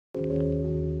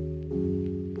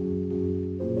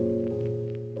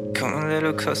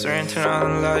little closer and turn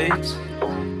on the lights.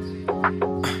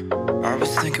 I was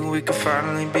thinking we could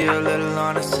finally be a little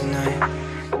honest tonight.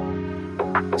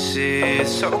 See,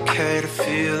 it's okay to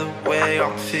feel the way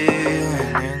I'm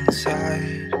feeling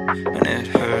inside, and it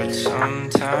hurts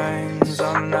sometimes.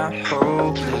 I'm not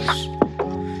hopeless,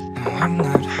 no, I'm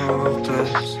not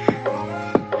hopeless.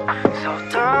 So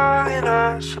darling,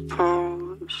 I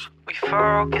suppose we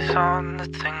focus on the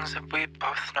things that we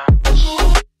both know.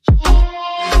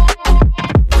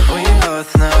 We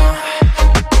both know.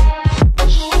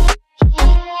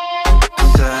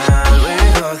 Sad, we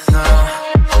both know.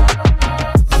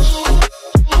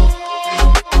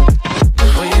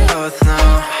 We both know.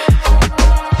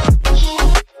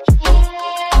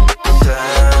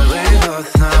 Sad, we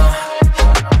both know.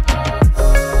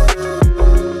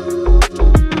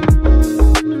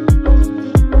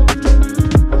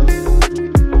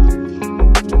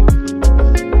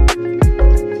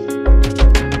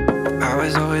 I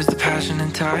was always the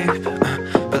passionate type,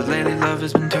 but lately love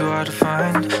has been too hard to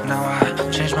find. Now I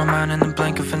changed my mind in the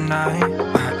blink of an eye.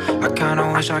 I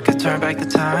kinda wish I could turn back the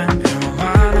time and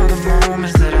rewind all the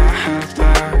moments that I had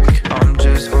back. I'm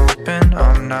just hoping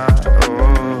I'm not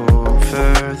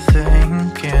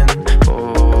overthinking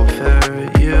over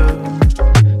you.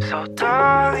 So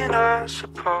darling, I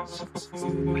suppose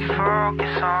we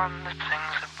focus on the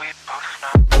things that we both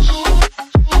know.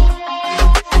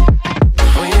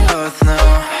 We both know.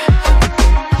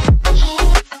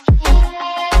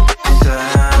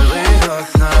 Sad, we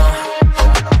both know.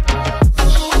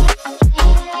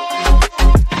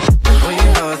 We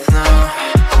both know.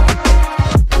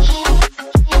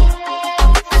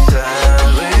 Sad,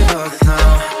 we both know.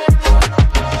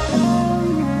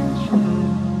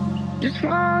 Just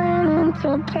falling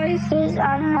into places I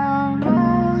know.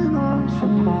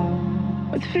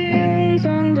 With feelings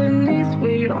underneath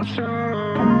we don't show.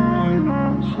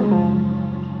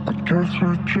 I guess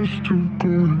we're just too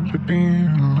good at being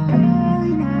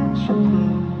alone.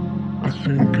 I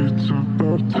think it's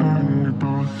about time we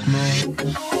both know.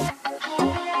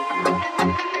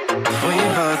 We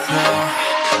both know.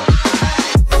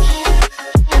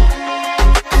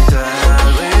 Sad,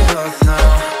 we both know.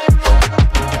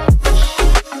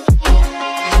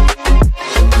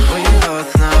 We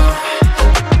both know.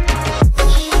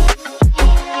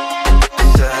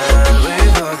 Sad, we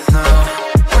both know.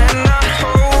 We're not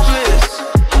hopeless,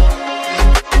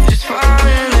 just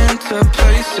falling into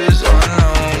places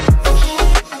unknown.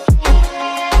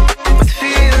 With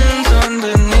feelings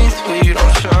underneath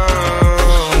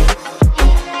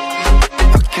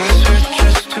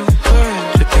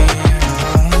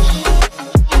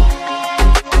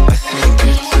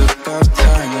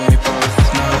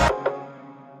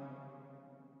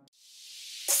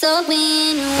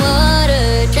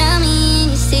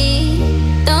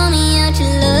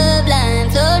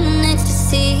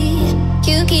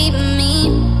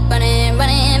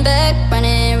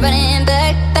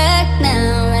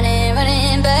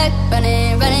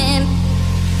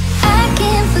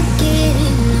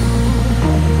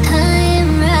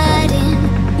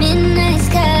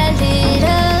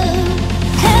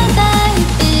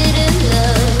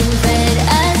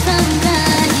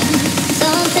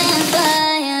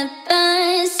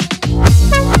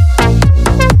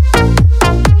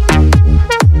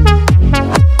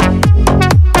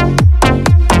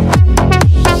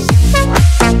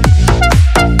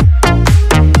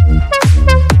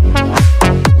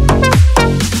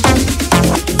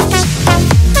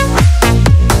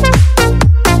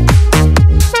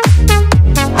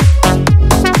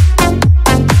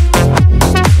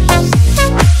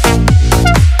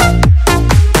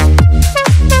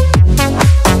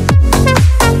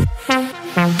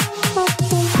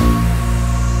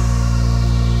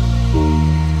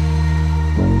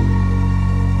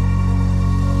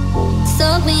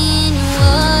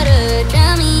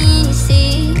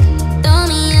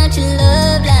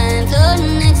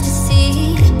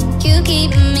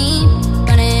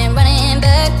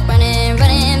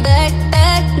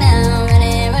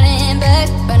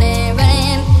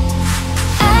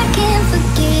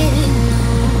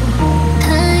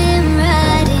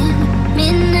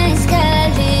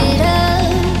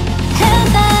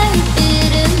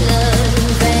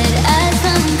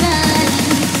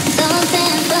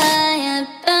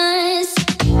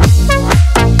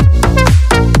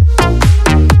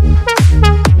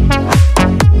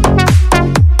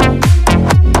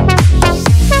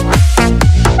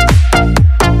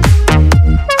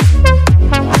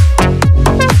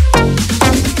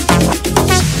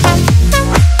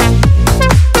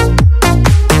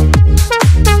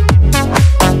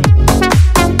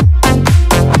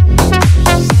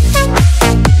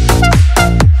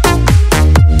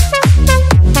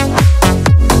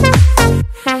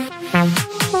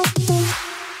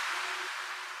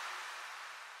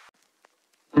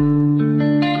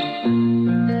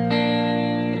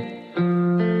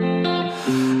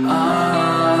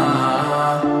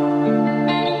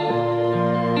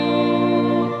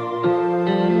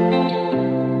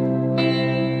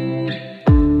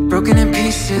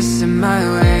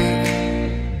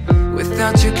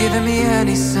you giving me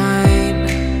any sign,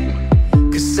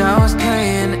 'cause I was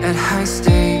playing at high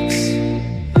stakes,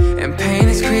 and pain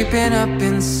is creeping up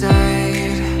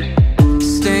inside.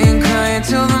 Staying crying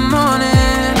till the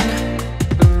morning,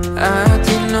 I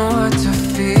didn't know what to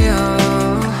feel.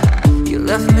 You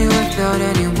left me without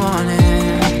any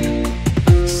warning,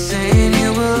 saying you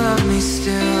will love me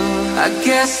still. I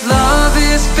guess love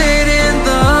is fading,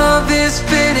 love is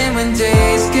fading. When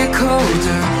days get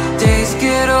colder, days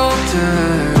get older.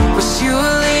 Wish you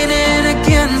were leaning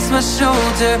against my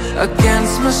shoulder,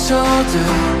 against my shoulder.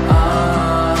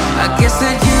 I guess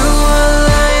that you were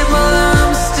lying while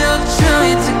I'm still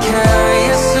trying to carry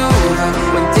us over.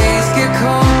 When days get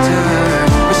colder,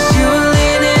 wish you were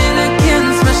leaning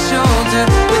against my shoulder.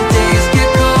 When days get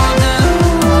colder.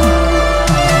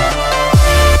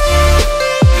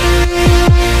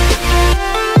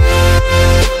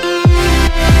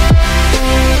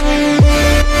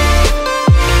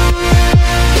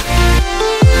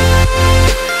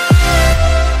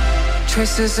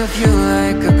 Traces of you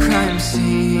like a crime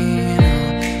scene.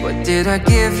 What did I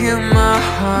give you my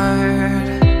heart?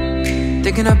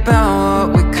 Thinking about what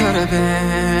we could have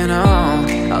been.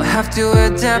 Oh, I'll have to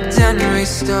adapt and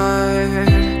restart.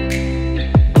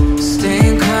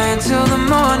 Staying crying till the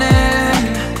morning,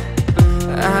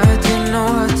 I didn't know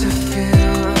what to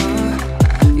feel.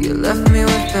 You left me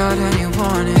without any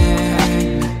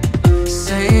warning,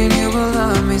 saying you will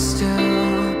love me still.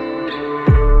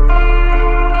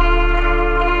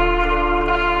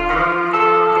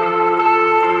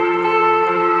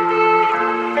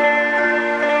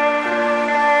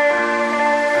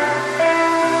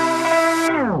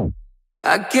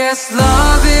 I guess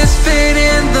love is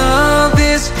fading, love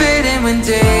is fading. When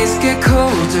days get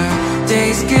colder,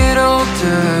 days get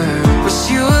older. Wish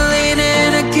you were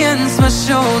leaning against my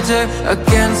shoulder,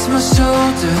 against my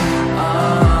shoulder.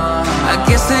 I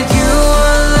guess that you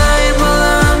were lying while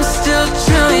I'm still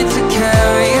trying to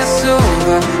carry us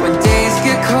over. When days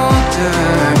get colder,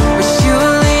 wish you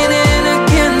were leaning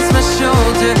against my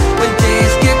shoulder. When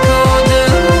days get colder.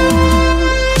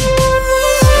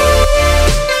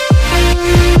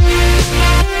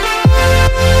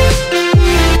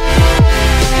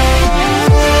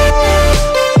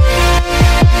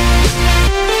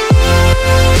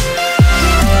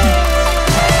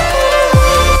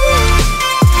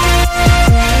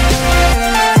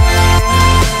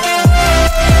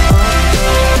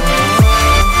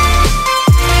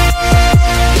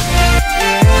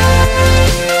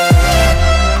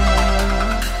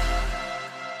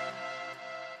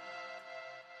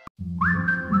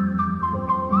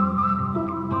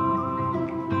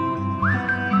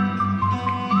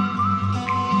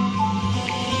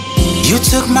 You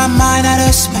took my mind out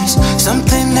of space,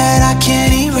 something that I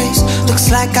can't erase. Looks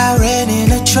like I ran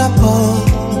into trouble.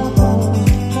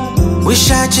 Wish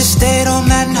I just stayed home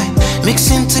that night,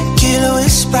 mixing tequila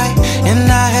with Sprite, and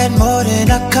I had more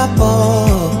than a couple.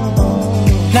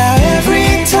 Now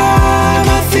every time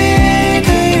I think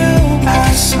of you, I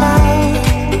smile.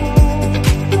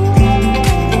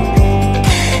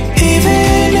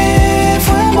 Even if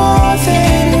we're more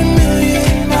than a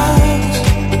million miles,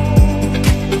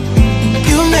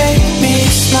 you make me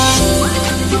smile.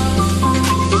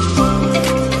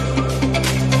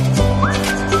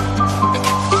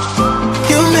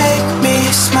 You make me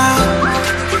smile.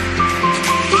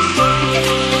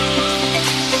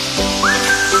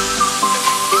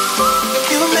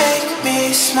 You make me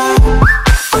smile.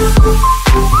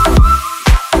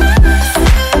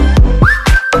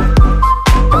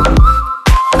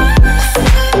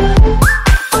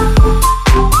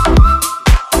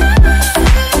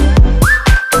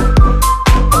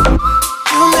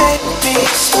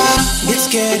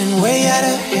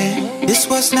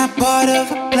 Was not part of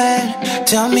a plan.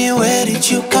 Tell me, where did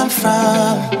you come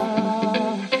from?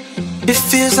 It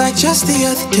feels like just the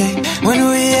other day when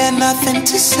we had nothing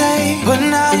to say, but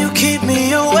now you keep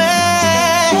me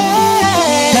away.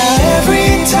 Now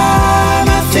every time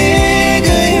I think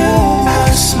of you, I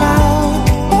smile.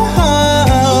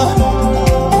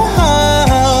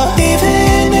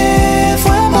 Even if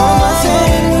we're more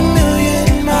than a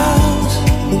million miles,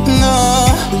 no,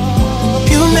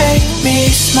 you make me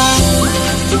smile.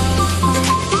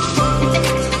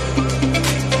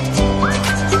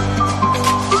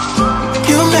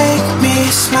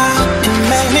 Smile, you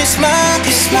make me smile,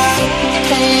 you smile,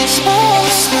 and you smile,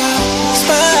 smile,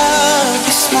 smile,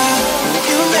 you smile,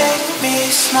 you make me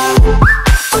smile.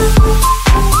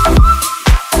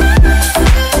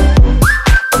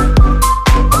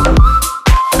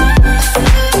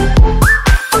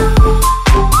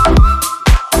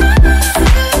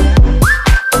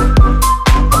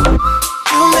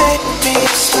 You make me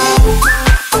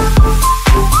smile.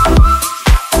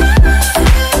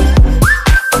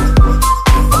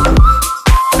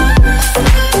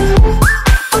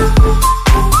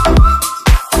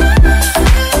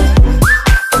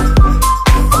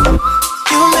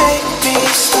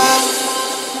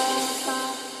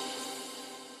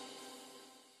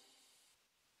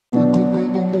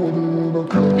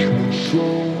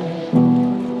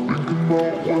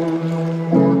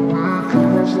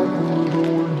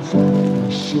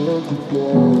 Wake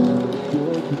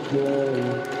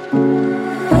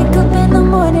up in the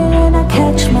morning and I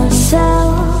catch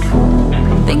myself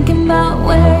thinking about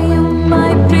where you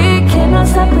might be. Cannot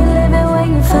stop reliving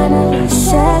when you finally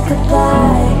said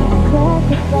goodbye.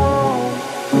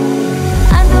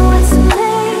 I know it's too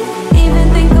late, even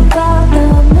think about the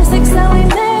mistakes that we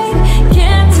made.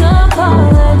 Can't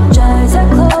apologize, I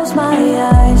close my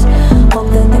eyes, hope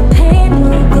that the pain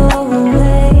will go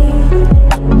away.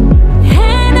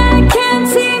 And I can't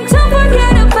seem to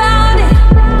forget about it.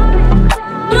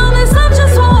 No, this love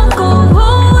just won't go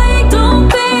away. Don't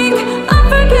think I'll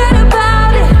forget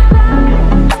about it.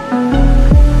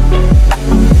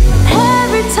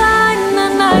 Every time the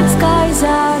night sky's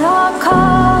out, I'll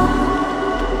call.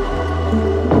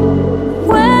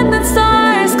 When the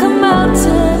stars come out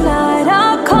tonight,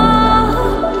 I'll call.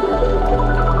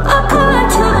 I'll call it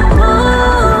to the moon.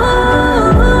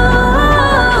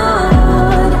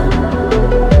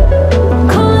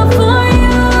 Call it for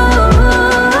you.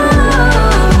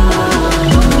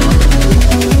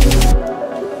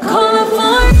 Call it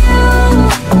for you.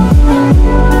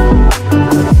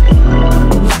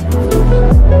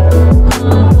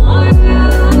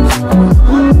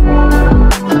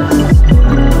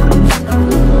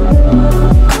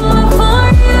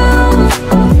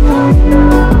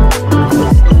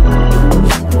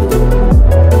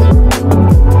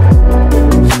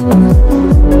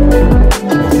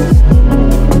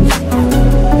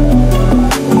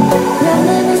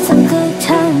 Reminiscing good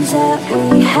times that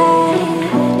we had.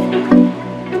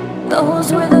 Those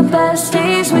were the best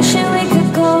days. Wishing we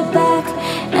could go back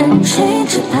and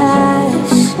change the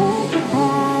past.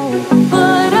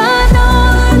 But I know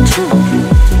the truth,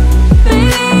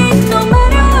 baby. No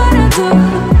matter what I do,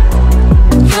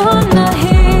 you're not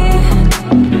here.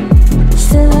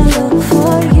 Still I look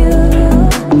for you.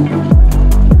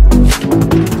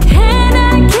 And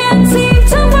I can't seem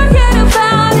to forget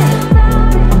about it.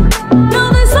 No,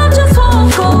 this love just won't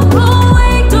go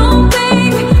away. Don't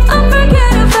think I'll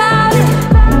forget about it.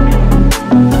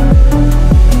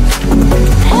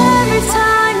 Every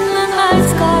time the night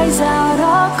sky's out,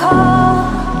 I'll call.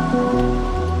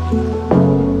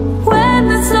 When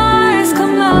the stars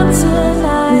come out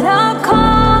tonight, I'll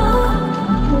call.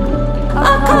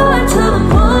 I'll call it to the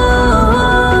moon.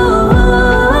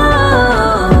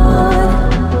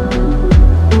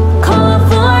 Call it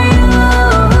for you.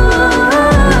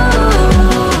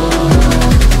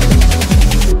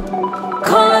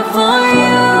 Call it for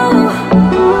you.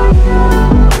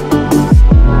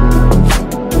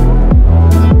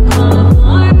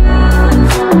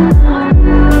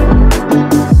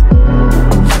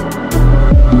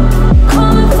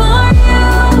 Call it for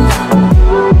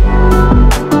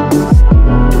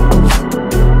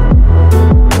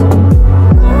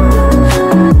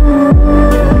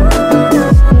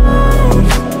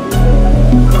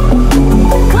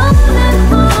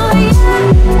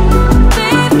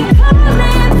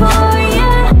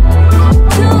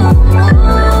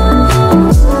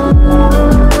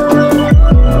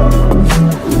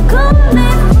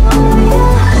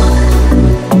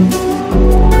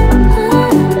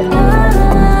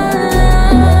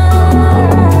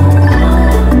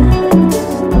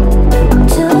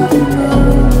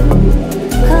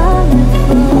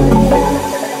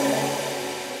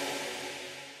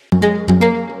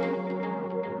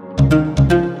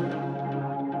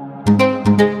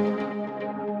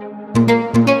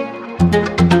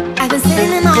I've been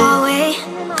sitting in the hallway,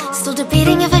 still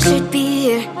debating if I should be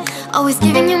here. Always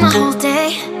giving you my whole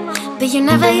day, but you're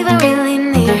never even really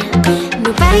near.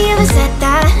 Nobody ever said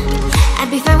that I'd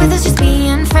be fine with us just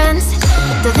being friends.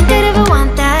 Don't think I'd ever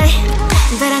want that,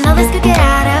 but I know this could get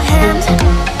out of hand.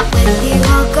 With you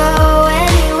I'll go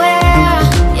anywhere,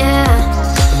 yeah.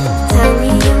 Tell me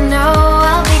you know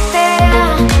I'll be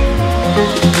there.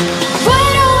 Why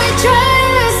don't we try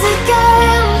this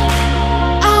again?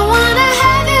 I wanna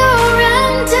have you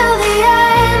around till the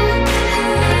end.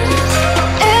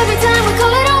 Every time we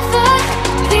call it over,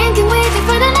 thinking we can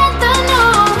find another. No,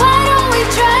 why don't we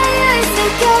try this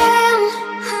again?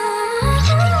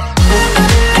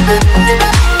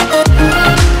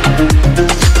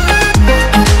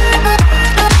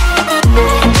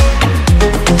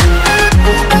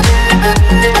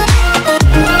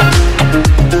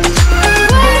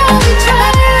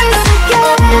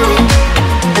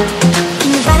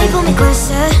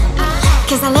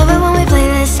 Cause I love it when we play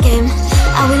this game.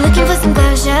 Are we looking for some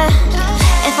closure?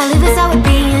 If I leave this I would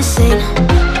be insane.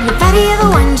 Nobody ever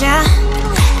warned ya.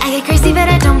 I get crazy but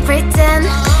I don't pretend.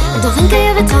 I don't think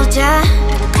I ever told ya,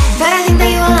 but I think that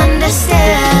you will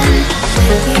understand.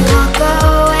 With you I'll go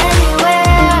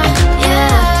anywhere,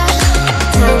 yeah.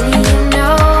 Tell me you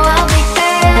know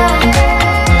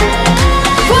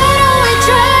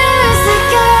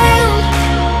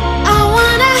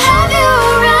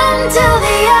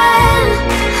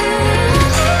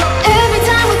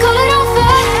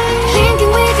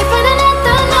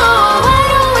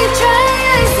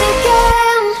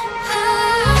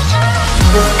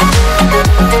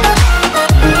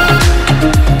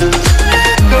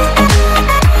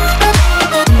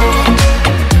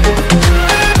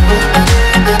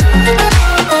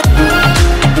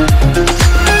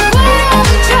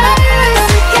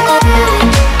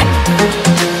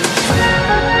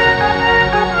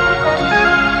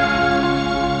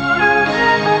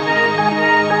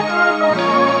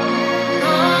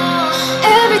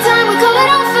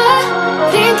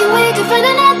to find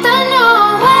another no.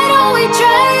 Why don't we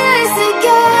try this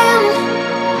again?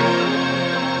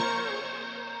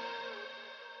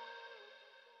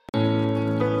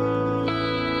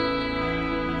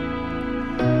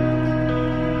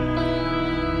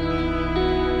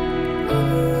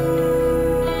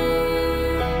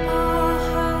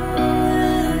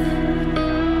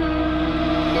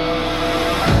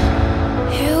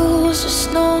 Hills of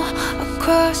snow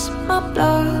across my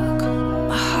block.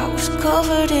 My heart was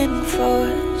covered in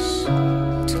frost.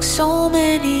 Took so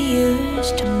many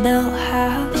years to melt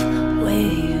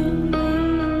halfway.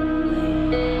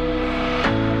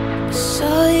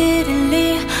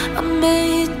 Suddenly I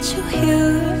made you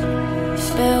here.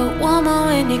 Felt warmer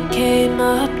when you came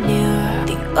up near.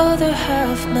 The other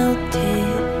half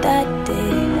melted that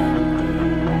day.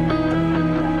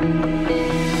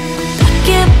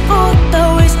 Looking for the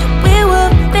ways that we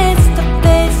were face to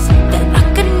face. Felt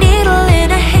like a needle in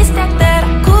a haystack that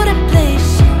I couldn't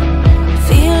place.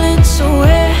 Feeling so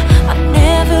rare, I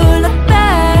never look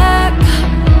back.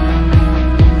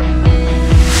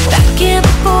 Back and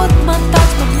forth, my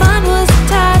thoughts, my mind was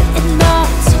tied in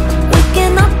knots.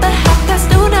 Waking up at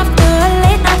 12:30 after a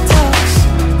late night talks.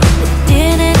 It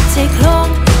didn't take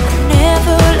long, I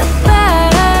never look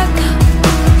back.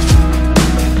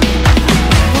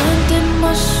 Wound in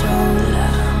my soul,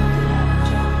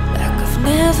 like I've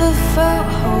never felt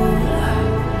whole.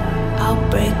 I'll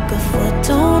break if we're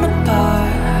torn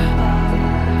apart,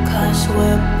 'cause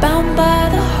we're bound by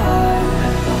the heart.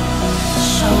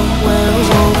 So we're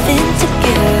woven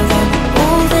together,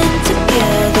 woven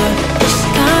together. This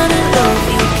kind of love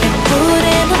you can put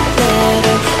in a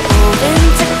letter. Woven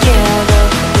together,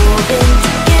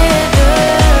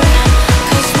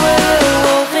 'cause we're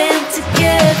woven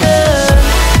together.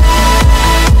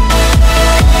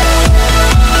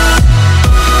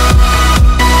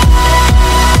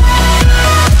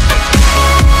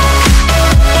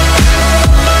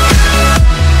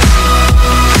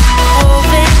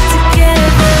 Woven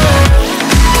together.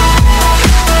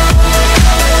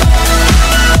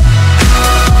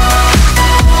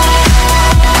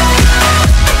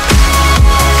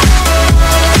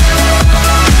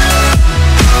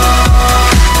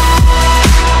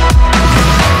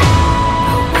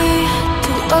 We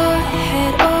too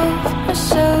ahead of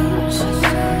ourselves.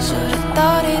 Should've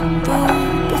thought it through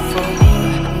before.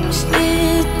 Was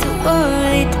it too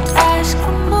early to ask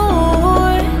for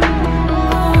more?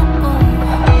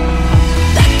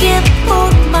 Back and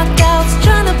forth, my doubts,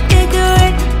 trying to figure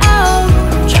it out.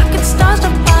 Tracking stars to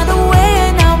find a way,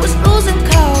 and I was losing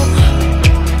count.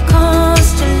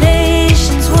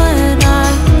 Constellations when I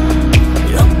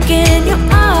look in your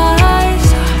eyes.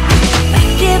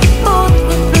 Back and forth,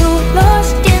 we flew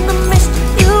lost in the mist of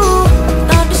you.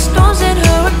 Thunderstorms and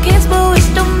hurricanes, but we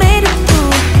still made it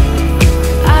through.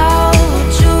 I'll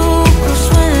hold you close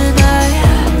when I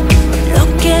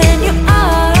look in your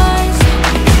eyes.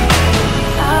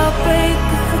 I'll break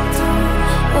if we're torn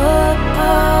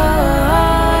apart,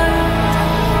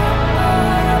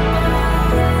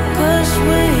 'cause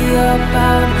we are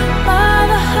bound